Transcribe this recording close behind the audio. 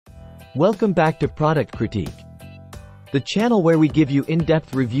Welcome back to Product Critique, the channel where we give you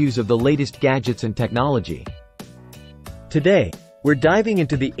in-depth reviews of the latest gadgets and technology. Today, we're diving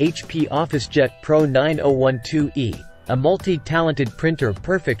into the HP Officejet Pro 9012E, a multi-talented printer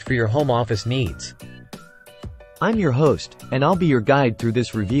perfect for your home office needs. I'm your host, and I'll be your guide through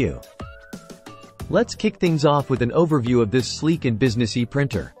this review. Let's kick things off with an overview of this sleek and businessy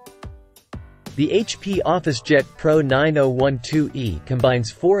printer. The HP Officejet Pro 9012E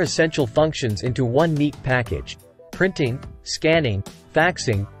combines 4 essential functions into one neat package: printing, scanning,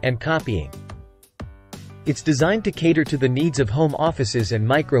 faxing, and copying. It's designed to cater to the needs of home offices and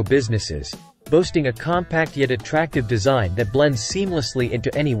micro-businesses, boasting a compact yet attractive design that blends seamlessly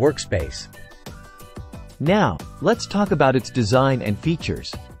into any workspace. Now, let's talk about its design and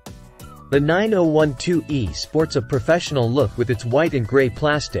features. The 9012E sports a professional look with its white and gray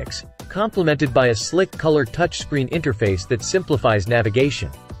plastics, complemented by a slick color touchscreen interface that simplifies navigation.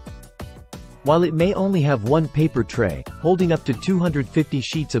 While it may only have one paper tray, holding up to 250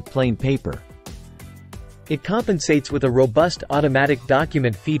 sheets of plain paper, it compensates with a robust automatic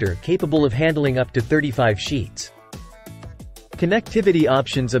document feeder capable of handling up to 35 sheets. Connectivity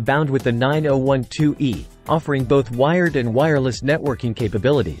options abound with the 9012E, offering both wired and wireless networking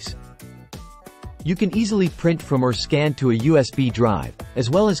capabilities. You can easily print from or scan to a USB drive, as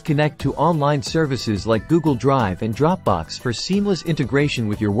well as connect to online services like Google Drive and Dropbox for seamless integration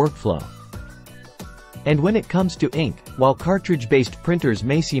with your workflow. And when it comes to ink, while cartridge-based printers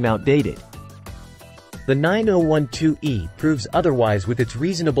may seem outdated, the 9012E proves otherwise with its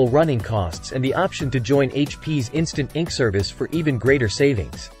reasonable running costs and the option to join HP's Instant Ink service for even greater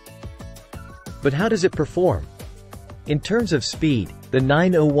savings. But how does it perform? In terms of speed, the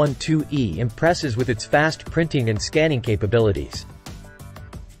 9012E impresses with its fast printing and scanning capabilities.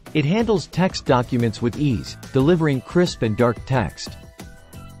 It handles text documents with ease, delivering crisp and dark text,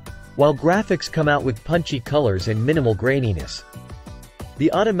 while graphics come out with punchy colors and minimal graininess.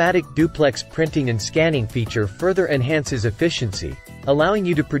 The automatic duplex printing and scanning feature further enhances efficiency, allowing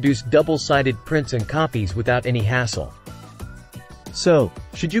you to produce double-sided prints and copies without any hassle. So,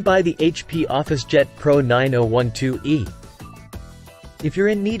 should you buy the HP Officejet Pro 9012E? If you're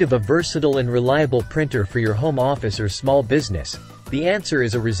in need of a versatile and reliable printer for your home office or small business, the answer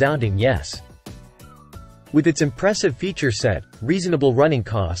is a resounding yes. With its impressive feature set, reasonable running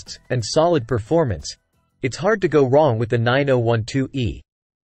costs, and solid performance, it's hard to go wrong with the 9012E.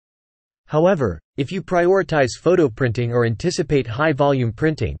 However, if you prioritize photo printing or anticipate high-volume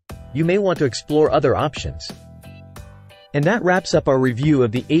printing, you may want to explore other options. And that wraps up our review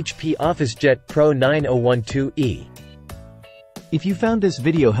of the HP Officejet Pro 9012E. If you found this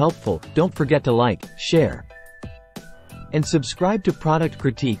video helpful, don't forget to like, share, and subscribe to Product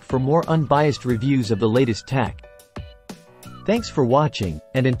Critique for more unbiased reviews of the latest tech. Thanks for watching,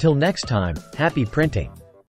 and until next time, happy printing!